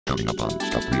coming up on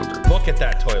Realtor. Look at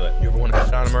that toilet. You ever want to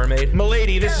shit on a mermaid?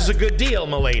 Milady, this is a good deal,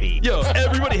 milady. Yo,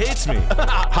 everybody hates me.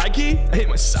 High key, I hate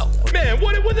myself. Man,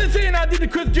 what they saying I did to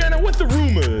Chris Jenner? What's the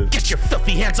rumors? Get your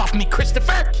filthy hands off me,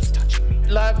 Christopher. Keep touching me.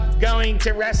 Love going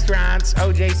to restaurants.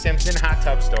 O.J. Simpson hot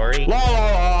tub story. La la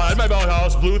la, at my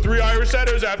boathouse, blew 3 Irish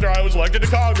setters after I was elected to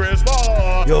Congress. La la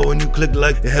la. Yo, when you click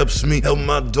like, it helps me help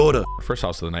my daughter. First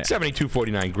house of the night,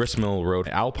 7249 Gristmill Road,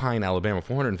 Alpine, Alabama,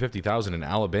 450,000 in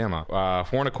Alabama.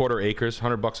 4¼ acres,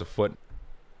 $100 a foot.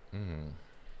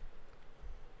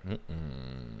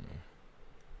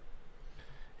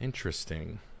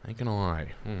 Interesting. I ain't gonna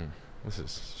lie. This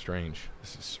is strange.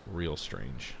 This is real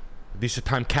strange. Decent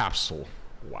time capsule.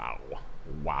 Wow.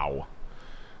 Wow.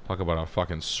 Talk about a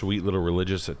fucking sweet little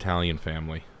religious Italian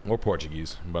family. Or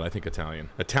Portuguese, but I think Italian.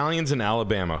 Italians in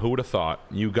Alabama, who would have thought?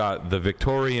 You got the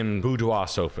Victorian boudoir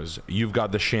sofas. You've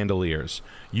got the chandeliers.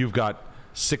 You've got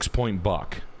 6-point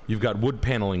buck. You've got wood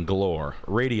paneling galore.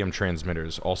 Radium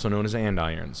transmitters, also known as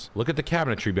andirons. Look at the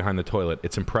cabinetry behind the toilet.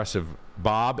 It's impressive.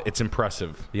 Bob, it's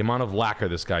impressive. The amount of lacquer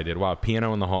this guy did. Wow,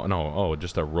 piano in the hall. No, oh,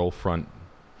 just a roll front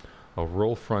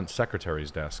secretary's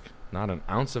desk. Not an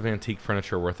ounce of antique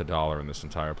furniture worth $1 in this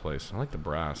entire place. I like the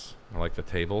brass. I like the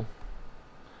table.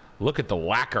 Look at the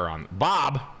lacquer on...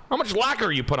 Bob, how much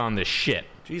lacquer you put on this shit?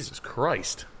 Jesus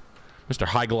Christ. Mr.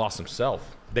 High Gloss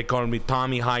himself. They called me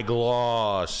Tommy High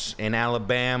Gloss in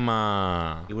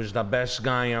Alabama. He was the best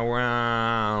guy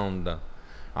around.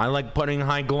 I like putting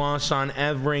high gloss on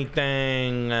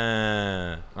everything.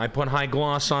 I put high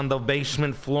gloss on the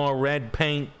basement floor, red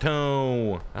paint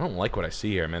too. I don't like what I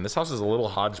see here, man. This house is a little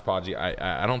hodgepodgey.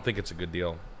 I don't think it's a good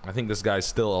deal. I think this guy's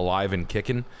still alive and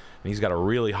kicking, and he's got a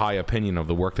really high opinion of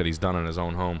the work that he's done in his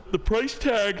own home. The price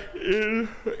tag in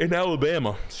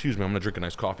Alabama. Excuse me, I'm gonna drink a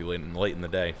nice coffee late in the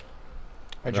day.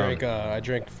 I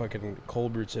drank fucking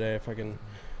cold brew today. I fucking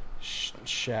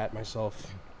shat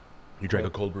myself. You drank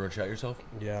a cold brew and shot yourself?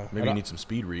 Yeah. Maybe you need some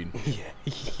speed read.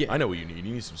 Yeah. I know what you need.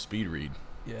 You need some speed read.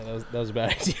 Yeah, that was a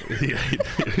bad idea.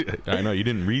 I know, you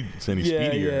didn't read any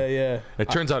speedier. Yeah.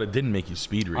 It turns out it didn't make you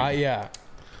speed read. Yeah.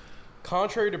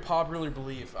 Contrary to popular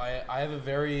belief, I have a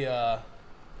very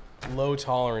low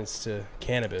tolerance to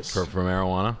cannabis. For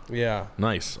marijuana? Yeah.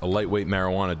 Nice. A lightweight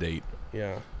marijuana date.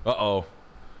 Yeah. Uh-oh.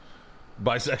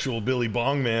 Bisexual Billy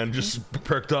Bong Man just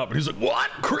perked up and he's like, what?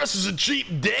 Chris is a cheap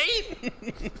date?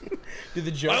 Dude,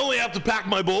 the joke, I only have to pack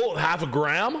my bowl at ½ a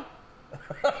gram?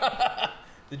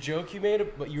 The joke you made,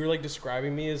 but you were like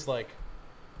describing me as like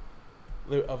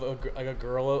a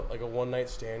girl, like a one-night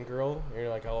stand girl, and you're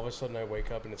like, all of a sudden I wake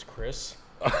up and it's Chris.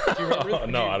 Do you remember that?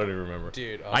 No, I don't even remember.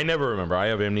 Dude. I never remember. I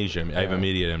have amnesia. I have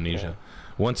immediate amnesia.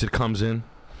 Yeah. Once it comes in,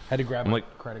 had to grab my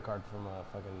credit card from a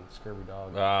fucking scurvy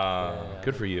dog.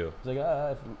 Good for you. It's like,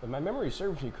 if my memory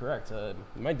serves me correct,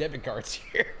 my debit card's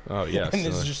here. Oh, yes. And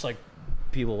this is just like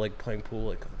people like playing pool,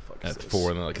 like, what the fuck is at this? 4,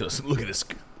 and they're like, look at this.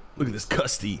 Look at this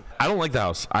custy. I don't like the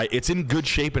house. It's in good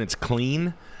shape and it's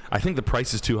clean. I think the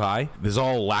price is too high. There's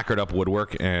all lacquered up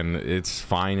woodwork and it's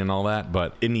fine and all that,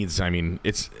 but it needs, I mean,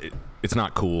 it's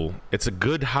not cool. It's a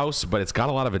good house, but it's got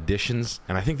a lot of additions,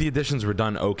 and I think the additions were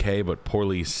done okay, but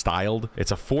poorly styled.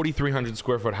 It's a 4,300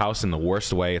 square foot house in the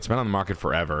worst way. It's been on the market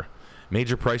forever.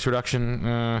 Major price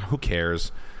reduction? Who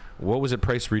cares? What was it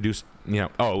price reduced? You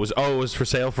know, it was for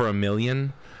sale for $1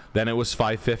 million. Then it was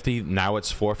 $550. Now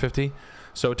it's $450.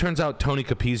 So it turns out Tony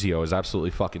Capizio is absolutely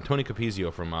fucking Tony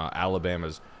Capizio from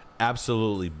Alabama's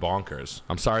absolutely bonkers.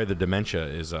 I'm sorry the dementia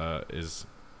is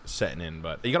setting in,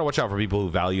 but you gotta watch out for people who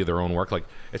value their own work. Like,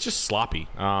 it's just sloppy.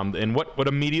 And what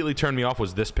immediately turned me off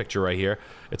was this picture right here.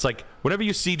 It's like whenever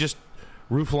you see just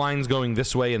roof lines going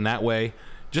this way and that way,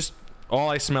 just all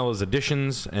I smell is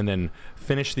additions, and then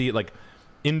finish the like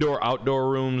indoor outdoor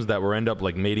rooms that were end up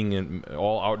like mating in,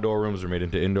 all outdoor rooms are made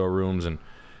into indoor rooms, and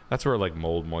that's where like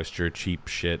mold, moisture, cheap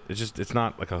shit. It's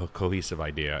not like a cohesive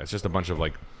idea. It's just a bunch of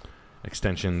like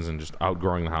extensions and just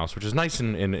outgrowing the house, which is nice,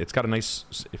 and it's got a nice,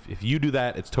 if you do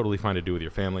that, it's totally fine to do with your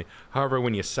family. However,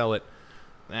 when you sell it,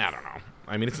 I don't know.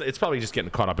 I mean, it's probably just getting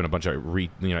caught up in a bunch of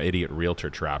idiot realtor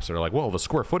traps that are like, well, the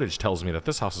square footage tells me that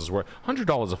this house is worth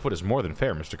 $100 a foot is more than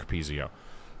fair, Mr. Capizio.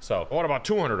 So what about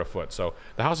 $200 a foot? So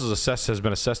the house has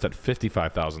been assessed at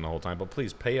 $55,000 the whole time, but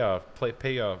please pay a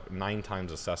 9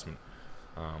 times assessment.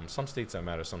 Some states that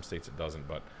matter, some states it doesn't,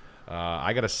 but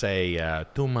I gotta say,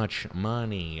 too much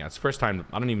money. It's the first time.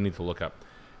 I don't even need to look up.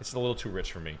 It's a little too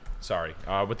rich for me. Sorry.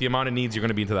 With the amount of needs, you're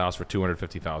gonna be into the house for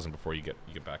 $250,000 before you get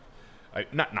back.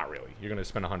 Not really. You're gonna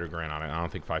spend $100 grand on it. I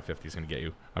don't think $550 is gonna get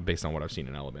you, based on what I've seen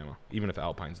in Alabama. Even if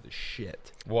Alpine's the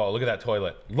shit. Whoa! Look at that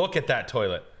toilet. Look at that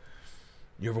toilet.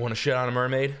 You ever want to shit on a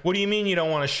mermaid? What do you mean you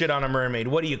don't want to shit on a mermaid?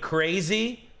 What are you,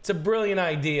 crazy? It's a brilliant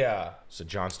idea. It's a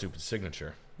John Stupid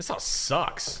signature. This house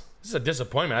sucks. This is a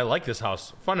disappointment. I like this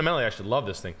house. Fundamentally, I should love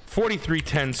this thing.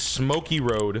 4310 Smoky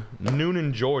Road,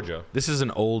 Noonan, Georgia. This is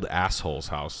an old asshole's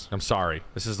house. I'm sorry.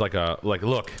 This is like a,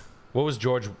 look. What was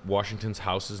George Washington's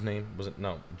house's name? Was it,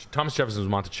 no. Thomas Jefferson was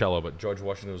Monticello, but George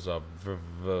Washington was,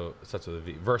 starts with a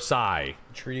V. Versailles.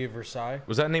 Treaty of Versailles?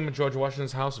 Was that the name of George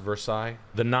Washington's house? Versailles?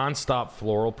 The non-stop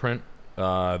floral print.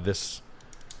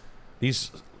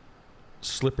 These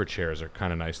slipper chairs are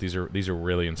kind of nice. These are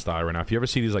really in style right now. If you ever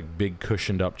see these like big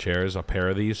cushioned up chairs, a pair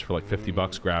of these for like 50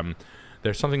 bucks, grab them.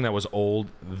 There's something that was old.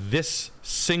 This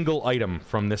single item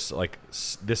from this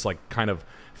kind of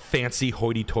fancy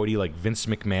hoity-toity like Vince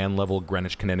McMahon level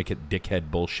Greenwich, Connecticut dickhead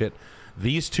bullshit.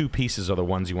 These two pieces are the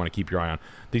ones you want to keep your eye on.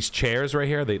 These chairs right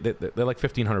here, they're like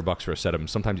 $1,500 for a set of them.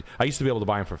 Sometimes I used to be able to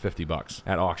buy them for 50 bucks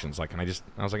at auctions. Like, and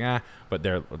I was like, but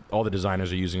all the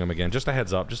designers are using them again. Just a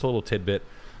heads up, just a little tidbit.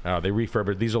 They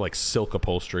refurbished. These are like silk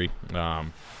upholstery.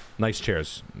 Nice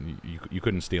chairs. You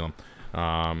couldn't steal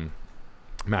them.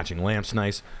 Matching lamps,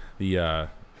 nice. The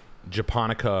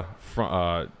Japonica,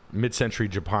 mid-century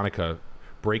Japonica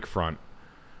brake front.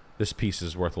 This piece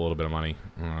is worth a little bit of money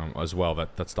as well.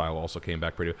 That style also came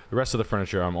back pretty good. The rest of the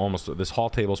furniture, this hall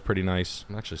table's pretty nice.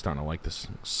 I'm actually starting to like this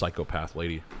psychopath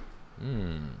lady.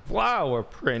 Flower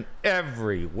print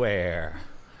everywhere.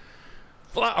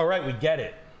 All right, we get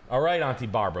it. All right, Auntie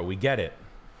Barbara, we get it.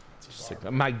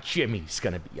 My Jimmy's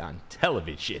gonna be on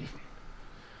television.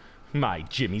 My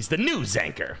Jimmy's the news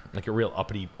anchor. Like a real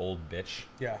uppity old bitch.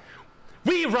 Yeah.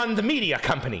 We run the media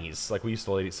companies. Like we used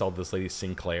to sell this lady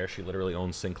Sinclair. She literally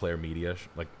owns Sinclair Media.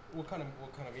 Like what kind of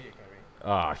media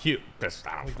company? Hugh.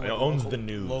 Owns the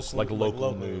news,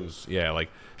 local news. Yeah, like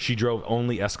she drove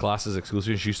only S classes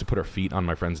exclusively. She used to put her feet on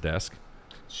my friend's desk.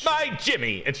 My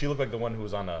Jimmy, and she looked like the one who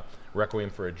was on a Requiem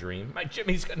for a Dream. My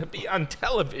Jimmy's gonna be on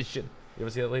television. You ever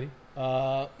see that lady?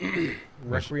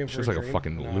 Requiem she for was a like Dream? a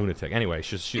fucking lunatic. Anyway,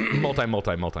 she's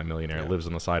multi-millionaire. Yeah. Lives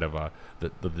on the side of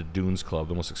the Dunes Club,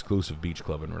 the most exclusive beach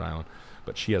club in Rhode Island.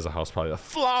 But she has a house probably a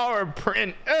flower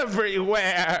print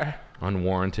everywhere.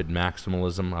 Unwarranted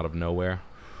maximalism out of nowhere,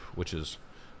 which is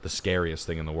the scariest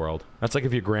thing in the world. That's like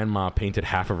if your grandma painted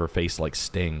half of her face like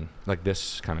Sting, like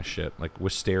this kind of shit, like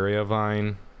wisteria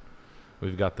vine.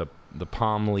 We've got the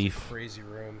palm leaf. Crazy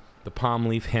room. The palm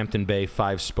leaf Hampton Bay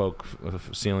 5-spoke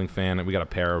ceiling fan. We got a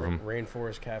pair of them.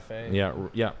 Rainforest Cafe.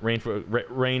 Yeah.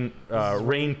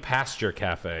 Rain Pasture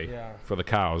Cafe. Yeah. For the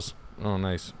cows. Oh,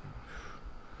 nice.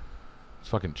 It's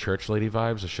fucking church lady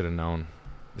vibes. I should have known.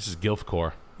 This is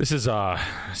Gilfcore. This is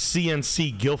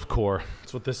CNC Gilfcore.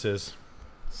 That's what this is.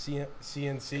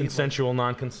 CNC. Consensual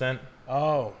non-consent.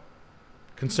 Oh.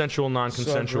 Consensual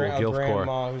non-consensual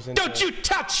Gilfcore. Don't you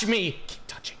touch me! Keep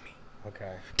touching me.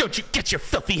 Okay. Don't you get your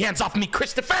filthy hands off me,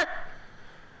 Christopher!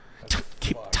 Don't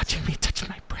keep touching me. Touch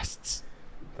my breasts.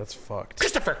 That's fucked.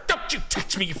 Christopher, don't you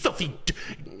touch me, you filthy,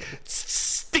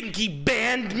 stinky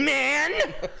band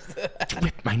man!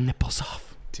 Rip my nipples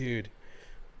off. Dude.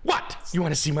 What? You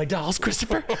want to see my dolls,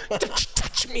 Christopher? Don't you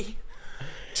touch me.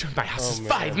 My house is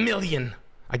 $5 million.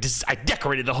 I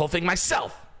decorated the whole thing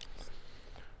myself.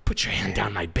 Put your hand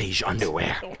down my beige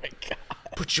underwear. Oh my god.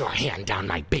 Put your hand down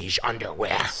my beige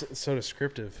underwear. So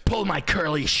descriptive. Pull my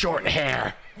curly short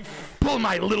hair. Pull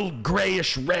my little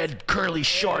grayish red curly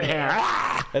short hair.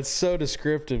 Ah! That's so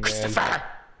descriptive, man. Christopher,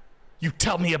 you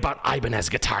tell me about Ibanez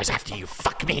guitars after you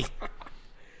fuck me.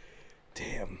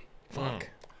 Damn. Fuck.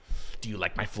 Do you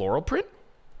like my floral print?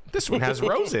 This one has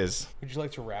roses. Would you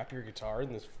like to wrap your guitar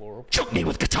in this floral print? Choke me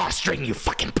with guitar string, you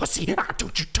fucking pussy. Ah,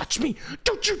 don't you touch me.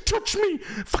 Don't you touch me.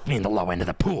 Fuck me in the low end of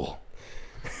the pool.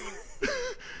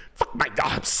 Fuck my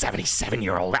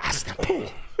 77-year-old ass in the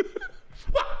pool.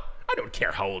 What? I don't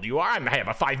care how old you are. I have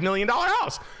a $5 million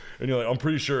house. And you're like, I'm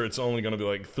pretty sure it's only going to be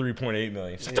like $3.8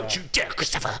 million. So don't you dare,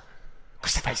 Christopher.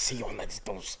 Christopher, I see you on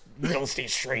those real estate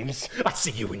streams. I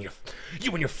see you and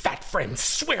your fat friends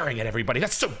swearing at everybody.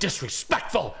 That's so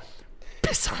disrespectful.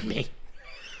 Piss on me.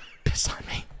 Piss on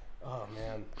me. Oh,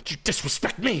 man. Don't you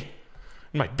disrespect me.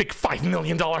 My big $5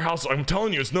 million house. I'm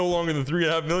telling you, it's no longer than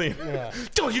 $3.5 million. Yeah.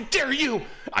 Don't you dare you.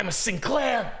 I'm a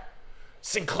Sinclair.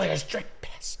 Sinclair's drink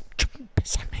piss.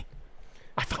 Piss on me.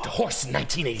 I fucked a horse in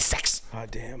 1986. Ah,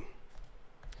 damn.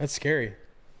 That's scary.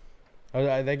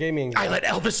 That gave me anxiety. I let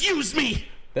Elvis use me.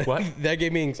 What? That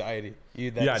gave me anxiety.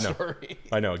 Yeah, I know. Story.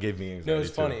 I know. It gave me anxiety. No,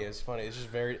 it's funny. It's funny. It's just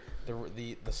very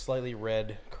the slightly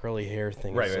red curly hair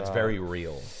thing. Right. Is, It's very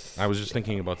real. I was just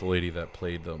thinking about the lady that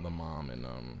played the mom in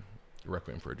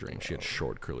Requiem for a Dream. She had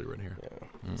short curly red hair. Yeah,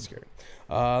 that's scary.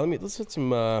 Let's hit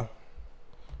some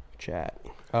chat.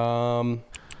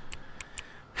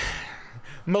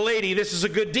 Milady, this is a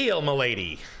good deal,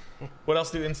 milady. What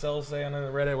else do incels say on the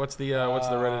Reddit? What's the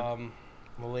Reddit?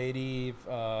 Milady,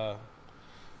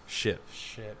 Shit.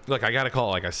 shit. Look, I gotta call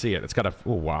it like I see it. It's got a.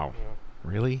 Oh wow. Yeah.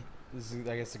 Really? This is,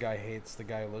 I guess the guy hates the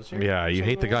guy who lives here. Yeah, or you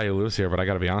hate the something guy who lives here, but I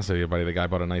gotta be honest with you, buddy. The guy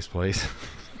bought a nice place.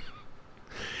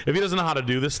 If he doesn't know how to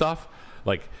do this stuff,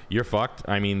 like you're fucked.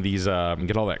 I mean, these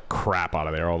get all that crap out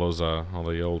of there. All those all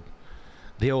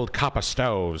the old copper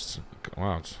stoves.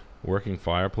 Wow, it's working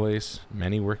fireplace.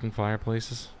 Many working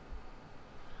fireplaces.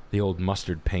 The old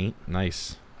mustard paint.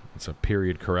 Nice. It's a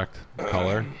period correct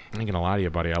color. I ain't gonna lie to you,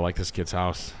 buddy. I like this kid's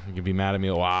house. You can be mad at me.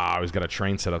 Wow, he's got a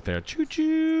train set up there. Choo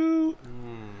choo.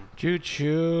 Choo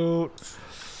choo.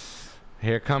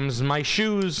 Here comes my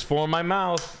shoes for my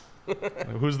mouth.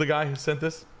 Who's the guy who sent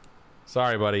this?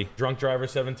 Sorry, buddy. Drunk driver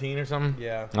 17 or something?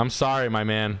 Yeah. I'm sorry, my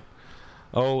man.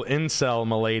 Oh, incel,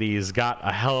 m'lady's got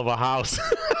a hell of a house.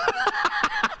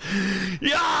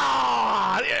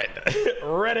 Yeah!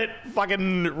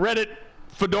 Reddit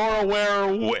fedora wearer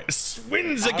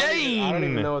wins again. I don't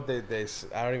even know what they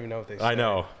I don't even know what they say. I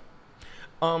know.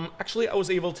 Actually, I was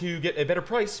able to get a better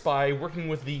price by working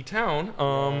with the town.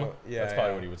 Yeah, that's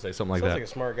probably what he would say, something like Sounds that. like a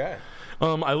smart guy.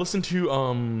 I listened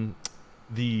to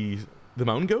the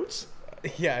mountain goats.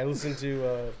 Yeah, I listened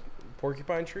to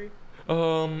Porcupine Tree.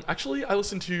 Actually, I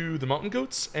listened to the mountain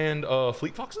goats and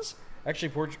fleet foxes. Actually,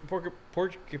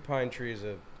 Porcupine Tree is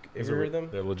a. Have you heard of them?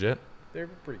 They're legit. They're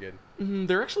pretty good.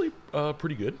 They're actually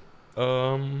pretty good.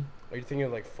 Are you thinking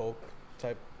of like folk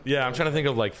type? Yeah, I'm trying to think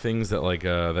of like things that like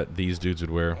that these dudes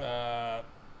would wear. Yeah,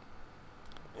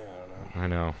 I don't know. I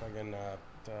know. Fucking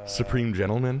Supreme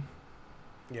Gentleman.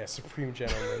 Yeah, Supreme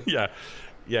Gentleman.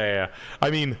 Yeah. I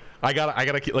mean, I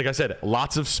gotta like I said,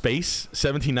 lots of space.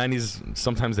 1790s.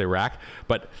 Sometimes they rack,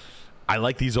 but I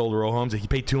like these old row homes. He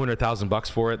paid $200,000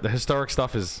 for it. The historic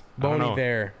stuff is Bon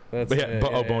Iver. That's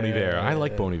Bon Iver. I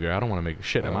like Bon Iver. I don't want to make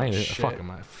shit. Shit.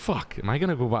 Fuck. Am I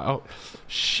gonna go buy? Oh,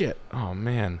 shit. Oh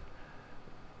man.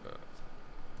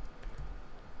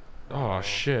 Oh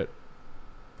shit.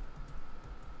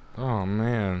 Oh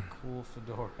man. Cool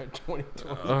fedora 2020.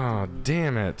 Oh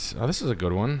damn it. Oh, this is a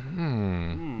good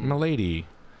one. M'lady.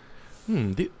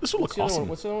 This will look awesome.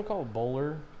 What's the other one called?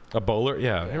 Bowler. A bowler?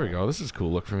 Yeah, here we go. This is a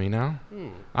cool look for me now.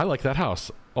 I like that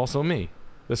house. Also me.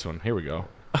 This one. Here we go.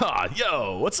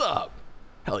 Yo, what's up?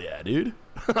 Hell yeah, dude.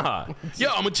 Yo,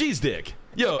 I'm a cheese dick.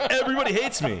 Yo, everybody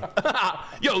hates me.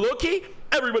 Yo, low key,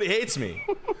 everybody hates me.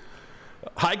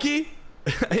 High key,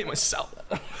 I hate myself.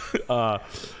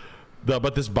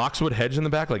 But this boxwood hedge in the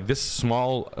back, like this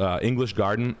small English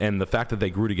garden, and the fact that they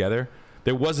grew together,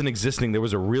 there was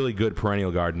a really good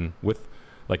perennial garden with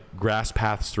like grass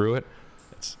paths through it.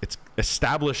 It's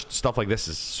established stuff like this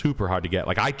is super hard to get.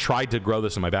 Like I tried to grow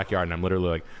this in my backyard, and I'm literally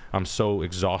like, I'm so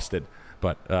exhausted.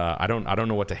 But I don't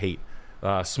know what to hate.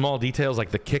 Small details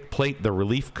like the kick plate, the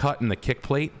relief cut in the kick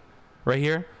plate right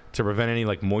here to prevent any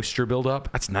like moisture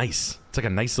buildup. That's nice. It's like a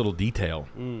nice little detail.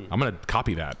 I'm gonna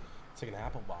copy that. It's like an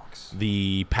apple box.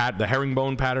 The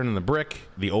herringbone pattern in the brick,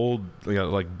 the old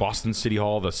like Boston City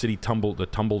Hall, the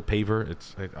tumbled paver.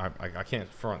 I can't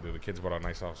front, dude. The kids bought a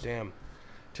nice house. Damn.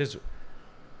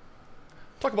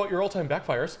 Talk about your all-time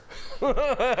backfires.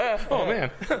 Oh man,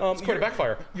 it's quite a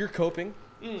backfire. You're coping.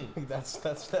 That's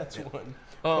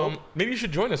one. Maybe you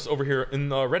should join us over here in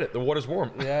Reddit. The water's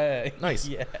warm. Yeah. Nice.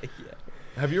 Yeah.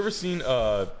 Have you ever seen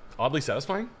Oddly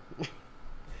Satisfying?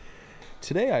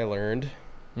 Today I learned.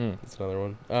 That's another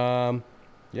one.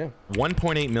 Yeah.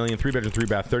 1.8 million, 3-bedroom,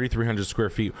 3-bath, 3,300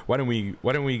 square feet. Why don't we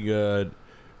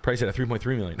price it at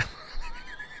 3.3 million?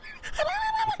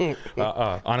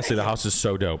 Honestly, the house is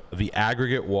so dope. The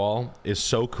aggregate wall is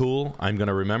so cool. I'm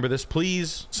gonna remember this.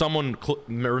 Please, someone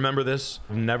remember this.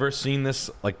 I've never seen this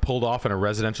like pulled off in a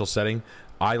residential setting.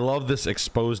 I love this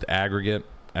exposed aggregate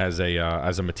as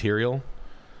a material.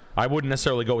 I wouldn't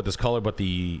necessarily go with this color, but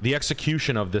the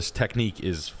execution of this technique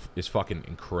is fucking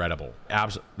incredible.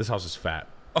 This house is fat.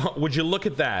 Would you look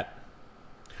at that?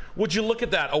 Would you look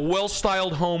at that? A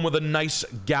well-styled home with a nice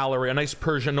gallery, a nice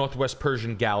Northwest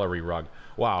Persian gallery rug.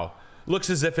 Wow. Looks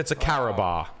as if it's a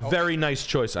Carabao. Very nice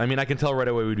choice. I mean, I can tell right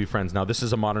away we'd be friends. Now, this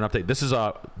is a modern update. This is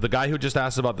the guy who just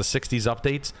asked about the 60s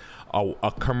updates.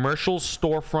 A commercial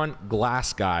storefront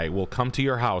glass guy will come to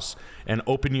your house and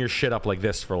open your shit up like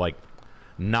this for like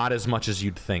not as much as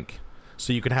you'd think.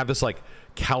 So you can have this like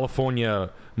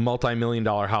California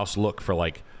multi-million-dollar house look for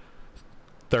like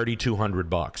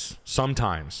 $3,200,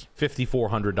 sometimes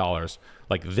 $5,400,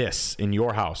 like this in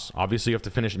your house. Obviously, you have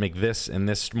to make this and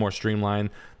this more streamlined.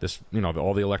 This,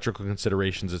 all the electrical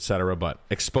considerations, etc. But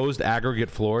exposed aggregate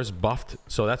floors, buffed.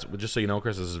 So that's just so you know,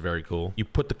 Chris. This is very cool. You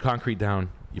put the concrete down.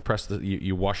 You press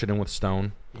you wash it in with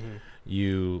stone.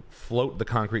 You float the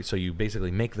concrete, so you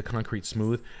basically make the concrete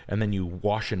smooth, and then you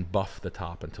wash and buff the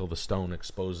top until the stone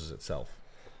exposes itself.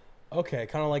 Okay,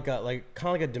 kind of like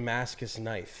a Damascus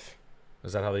knife.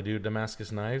 Is that how they do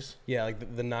Damascus knives? Yeah,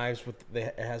 like the knives with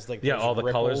it has like all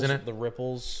the colors in it. The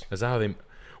ripples. Is that how they?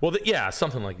 Well, yeah,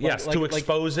 something like yes, to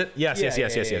expose it. Yes.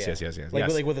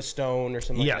 Like with a stone or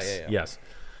something. Yes, like that, yes.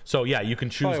 So yeah, you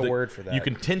can choose probably a word for that. You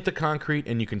can tint the concrete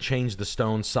and you can change the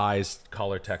stone size,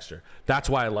 color, texture. That's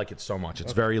why I like it so much.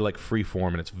 It's very like free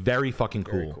form and it's very fucking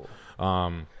cool.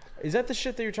 Is that the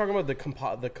shit that you're talking about?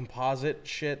 The composite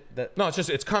shit that? No,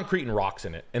 it's concrete and rocks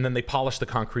in it, and then they polish the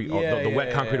concrete, the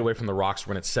wet concrete away from the rocks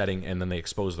when it's setting, and then they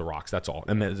expose the rocks. That's all.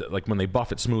 And then like when they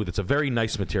buff it smooth, it's a very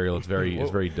nice material. It's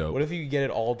very dope. What if you get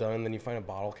it all done and then you find a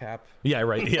bottle cap? Yeah,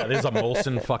 right. Yeah, there's a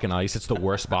Molson fucking ice. It's the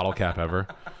worst bottle cap ever.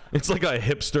 It's like a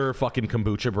hipster fucking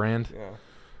kombucha brand.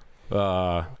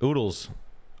 Yeah. Oodles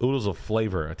of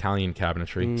flavor, Italian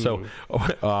cabinetry. So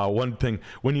one thing,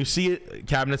 when you see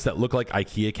cabinets that look like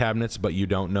IKEA cabinets, but you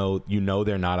don't know,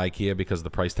 they're not IKEA because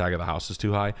the price tag of the house is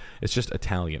too high, it's just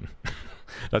Italian.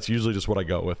 That's usually just what I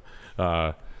go with.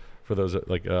 For those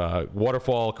like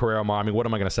Waterfall, Carrera Marble. I mean, what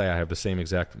am I going to say? I have the same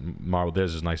exact marble.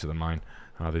 Theirs is nicer than mine.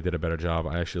 They did a better job.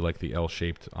 I actually like the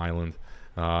L-shaped island.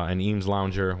 An Eames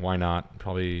Lounger, why not?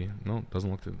 Probably, no,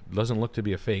 doesn't look to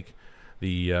be a fake.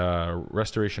 The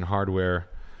Restoration Hardware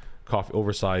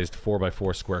oversized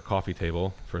 4x4 square coffee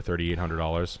table for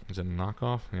 $3,800. Is it a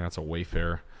knockoff? Yeah, it's a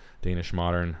Wayfair Danish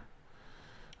Modern.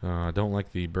 Don't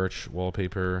like the birch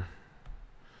wallpaper.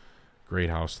 Great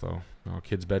house though. Oh,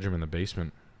 kid's bedroom in the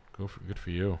basement. Good for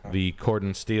you. The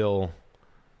cordon steel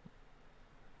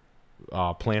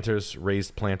planters,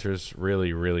 raised planters,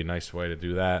 really nice way to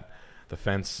do that. The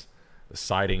fence, the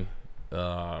siding.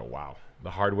 Wow.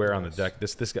 The hardware on the deck.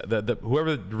 This guy,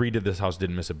 whoever redid this house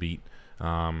didn't miss a beat.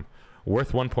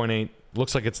 Worth 1.8.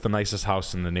 Looks like it's the nicest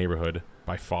house in the neighborhood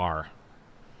by far.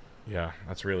 Yeah,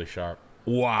 that's really sharp.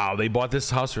 Wow, they bought this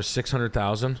house for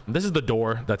 $600,000. This is the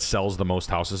door that sells the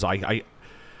most houses. I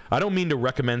don't mean to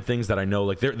recommend things that I know.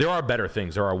 Like there are better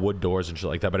things. There are wood doors and shit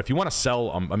like that. But if you want to sell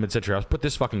a mid-century house, put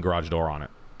this fucking garage door on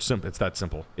it. It's that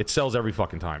simple. It sells every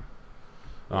fucking time.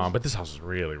 But this house is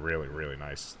really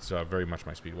nice. It's very much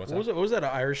my speed. What was that? An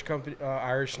Irish company,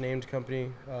 Irish named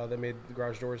company that made the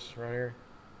garage doors around here?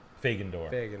 Fagan Door.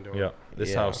 Yeah.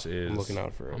 This house is. I'm looking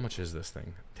out for it. How much is this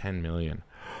thing? $10 million.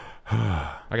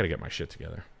 I gotta get my shit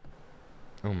together.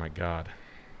 Oh my god.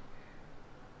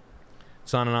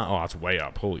 It's on and on. Oh, it's way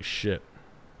up. Holy shit.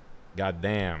 God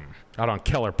damn. Out on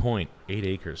Keller Point. 8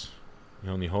 acres. You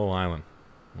own the whole island.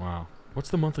 Wow. What's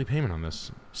the monthly payment on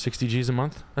this? 60 G's a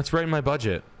month? That's right in my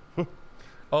budget.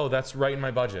 Oh, that's right in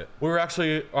my budget.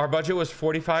 Our budget was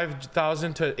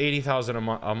 $45,000 to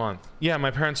 $80,000 a month. Yeah, my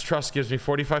parents' trust gives me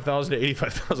 $45,000 to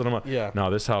 $85,000 a month. Yeah.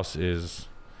 No, this house is...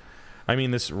 I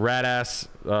mean, this rat-ass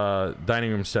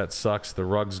dining room set sucks. The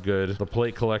rug's good. The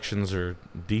plate collections are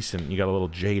decent. You got a little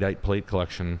jadeite plate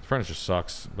collection. Furniture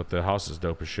sucks, but the house is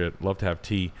dope as shit. Love to have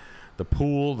tea. The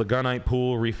pool, the gunite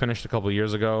pool, refinished a couple of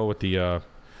years ago with the...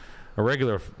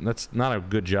 irregular, that's not a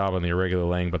good job on the irregular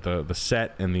laying, but the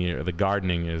set and the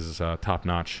gardening is top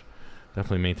notch.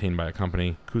 Definitely maintained by a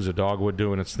company. Kuza Dogwood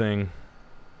doing its thing.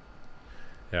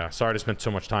 Yeah, sorry to spend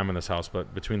so much time in this house,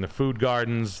 but between the food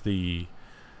gardens, the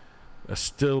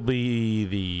Stilby,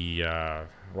 the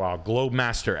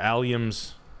Globemaster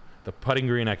alliums, the putting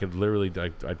green, I'd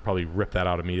probably rip that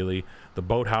out immediately. The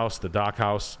boathouse, the dock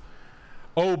house.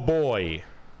 Oh boy.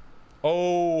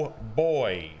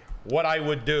 What I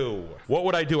would do. What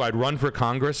would I do? I'd run for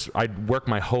Congress. I'd work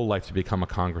my whole life to become a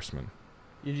congressman.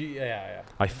 Yeah.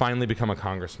 I finally become a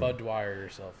congressman. Bud Dwyer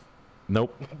yourself.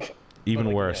 Nope.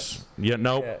 Even worse. Yeah,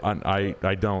 nope. Yeah.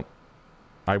 I don't.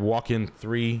 I walk in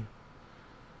 3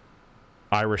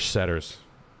 Irish setters.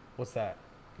 What's that?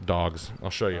 Dogs.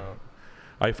 I'll show you.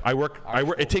 I work.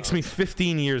 It takes me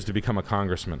 15 years to become a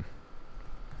congressman.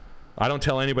 I don't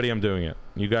tell anybody I'm doing it.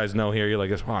 You guys know here. You're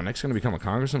like, wow, Nick's gonna become a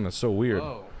congressman. That's so weird.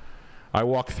 Whoa. I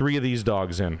walk 3 of these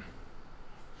dogs in.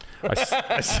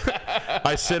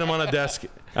 I sit them on a desk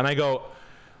and I go,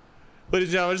 ladies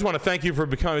and gentlemen, I just want to thank you for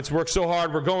becoming. It's worked so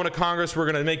hard. We're going to Congress. We're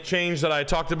going to make change that I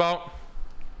talked about.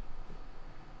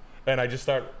 And I just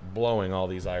start blowing all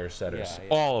these Irish setters,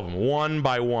 all of them, one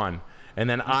by one. And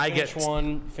then I get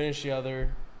one, finish the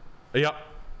other. Yep.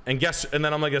 And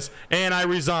then I'm like this, and I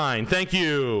resign. Thank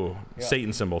you. Yep.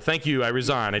 Satan symbol. Thank you. I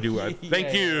resign. I do.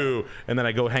 Thank you. And then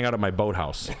I go hang out at my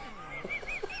boathouse.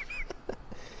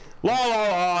 La la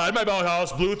la. At my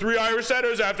boathouse, blew 3 Irish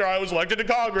setters after I was elected to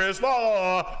Congress. La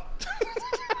la la.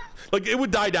 Like it would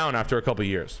die down after a couple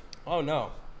years. Oh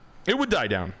no. It would die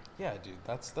down. Yeah, dude.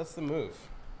 That's the move.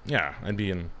 Yeah, I'd be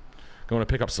in Going to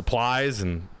pick up supplies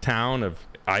in town of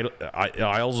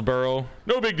Islesboro.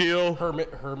 No big deal.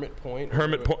 Hermit Point.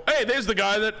 Hermit Point. Hey, there's the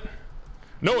guy that...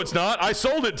 No, it's not. I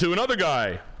sold it to another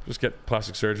guy. Just get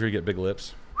plastic surgery, get big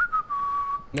lips.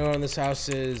 No, on this house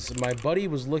is... My buddy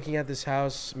was looking at this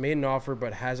house, made an offer,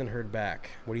 but hasn't heard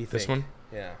back. What do you think? This one?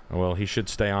 Yeah. Well, he should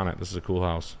stay on it. This is a cool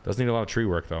house. Doesn't need a lot of tree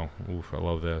work, though. Oof, I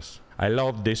love this. I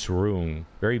love this room.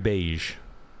 Very beige.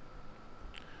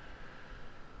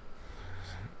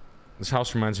 This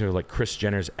house reminds me of like Kris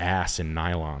Jenner's ass in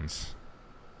nylons.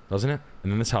 Doesn't it?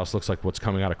 And then this house looks like what's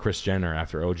coming out of Kris Jenner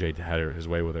after OJ had his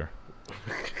way with her.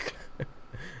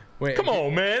 Wait, come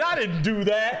on, man. I didn't do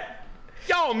that.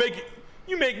 Y'all make it.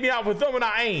 You make me out for something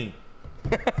I ain't.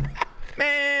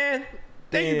 Man.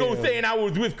 There you go saying I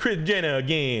was with Kris Jenner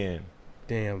again.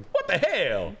 Damn. What the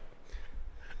hell?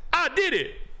 I did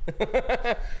it.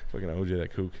 Fucking OJ,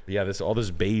 that kook. Yeah, all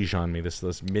this beige on me. This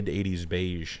mid-'80s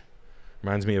beige.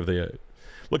 Reminds me of the...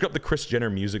 Look up the Kris Jenner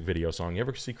music video song. You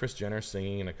ever see Kris Jenner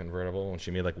singing in a convertible when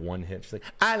she made like one hit? She's like,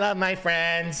 I love my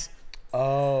friends.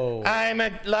 Oh.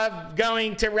 love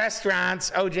going to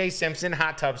restaurants. O.J. Simpson,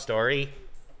 hot tub story.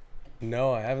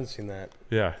 No, I haven't seen that.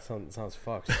 Yeah. Sounds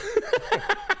fucked.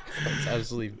 It's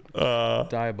absolutely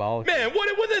diabolical. Man,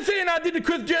 what they saying I did to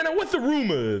Kris Jenner? What's the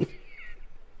rumors?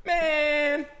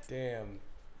 Man. Damn.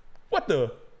 What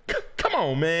the? Come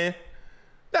on, man.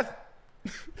 That's...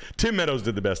 Tim Meadows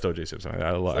did the best O.J. Simpson.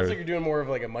 Sounds like you're doing more of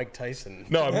like a Mike Tyson.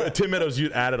 No, Tim Meadows,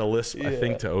 you added a lisp, I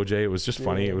think, to O.J. It was just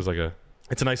funny. It was like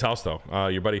it's a nice house, though.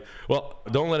 Your buddy. Well,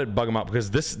 don't let it bug him out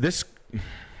because this,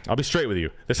 I'll be straight with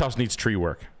you. This house needs tree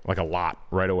work, like a lot,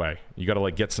 right away. You got to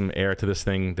like get some air to this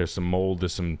thing. There's some mold.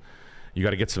 You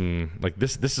got to get some, like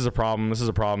this is a problem. This is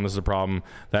a problem. This is a problem.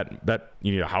 That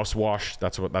you need a house wash.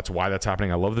 That's why that's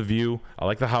happening. I love the view. I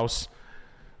like the house.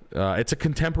 It's a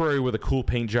contemporary with a cool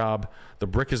paint job. The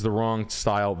brick is the wrong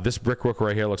style. This brickwork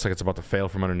right here looks like it's about to fail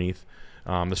from underneath.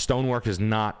 The stonework is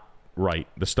not right.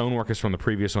 The stonework is from the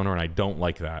previous owner, and I don't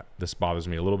like that. This bothers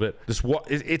me a little bit.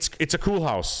 It's a cool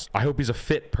house. I hope he's a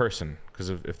fit person, because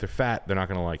if they're fat, they're not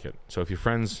going to like it. So if your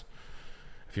friend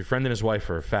and his wife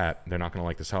are fat, they're not going to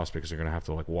like this house because they're going to have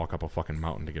to like walk up a fucking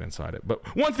mountain to get inside it.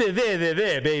 But once they're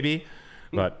there, baby.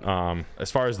 But as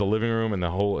far as the living room and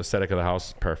the whole aesthetic of the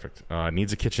house, perfect. It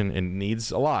needs a kitchen and needs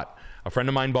a lot. A friend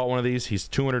of mine bought one of these. He's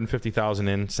 $250,000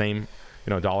 in, same,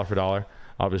 dollar for dollar.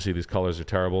 Obviously, these colors are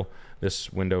terrible.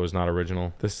 This window is not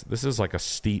original. This is like a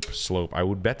steep slope. I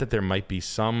would bet that there might be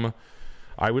some.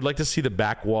 I would like to see the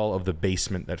back wall of the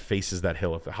basement that faces that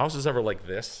hill. If the house is ever like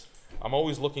this, I'm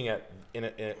always looking at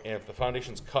if the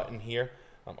foundation's cut in here,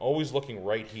 I'm always looking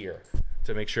right here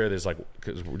to make sure there's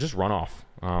because we're just runoff.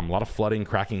 A lot of flooding,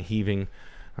 cracking, heaving.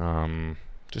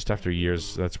 Just after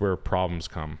years, that's where problems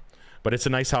come. But it's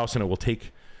a nice house, and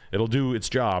it'll do its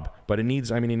job. But it needs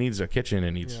a kitchen.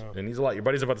 It needs a lot. Your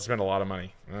buddy's about to spend a lot of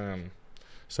money.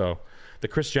 So the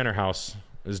Kris Jenner house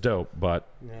is dope, but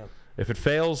if it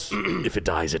fails, if it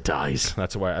dies, it dies.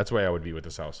 That's why I would be with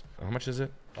this house. How much is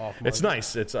it? It's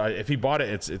nice. It's if he bought it,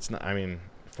 it's not,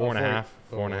 four and a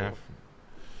half.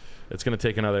 It's gonna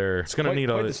take another. It's gonna need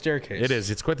quite the staircase. It is.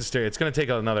 It's quite the stair. It's gonna take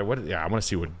another. I want to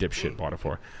see what dipshit bought it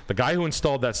for. The guy who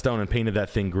installed that stone and painted that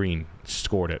thing green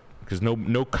scored it because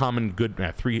no common good.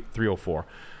 304.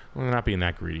 Well, they're not being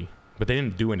that greedy, but they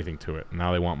didn't do anything to it.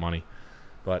 Now they want money.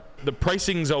 But the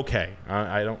pricing's okay.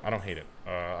 I don't hate it.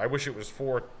 I wish it was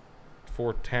 $410.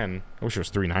 I wish it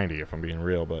was $390 if I'm being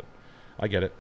real, but I get it.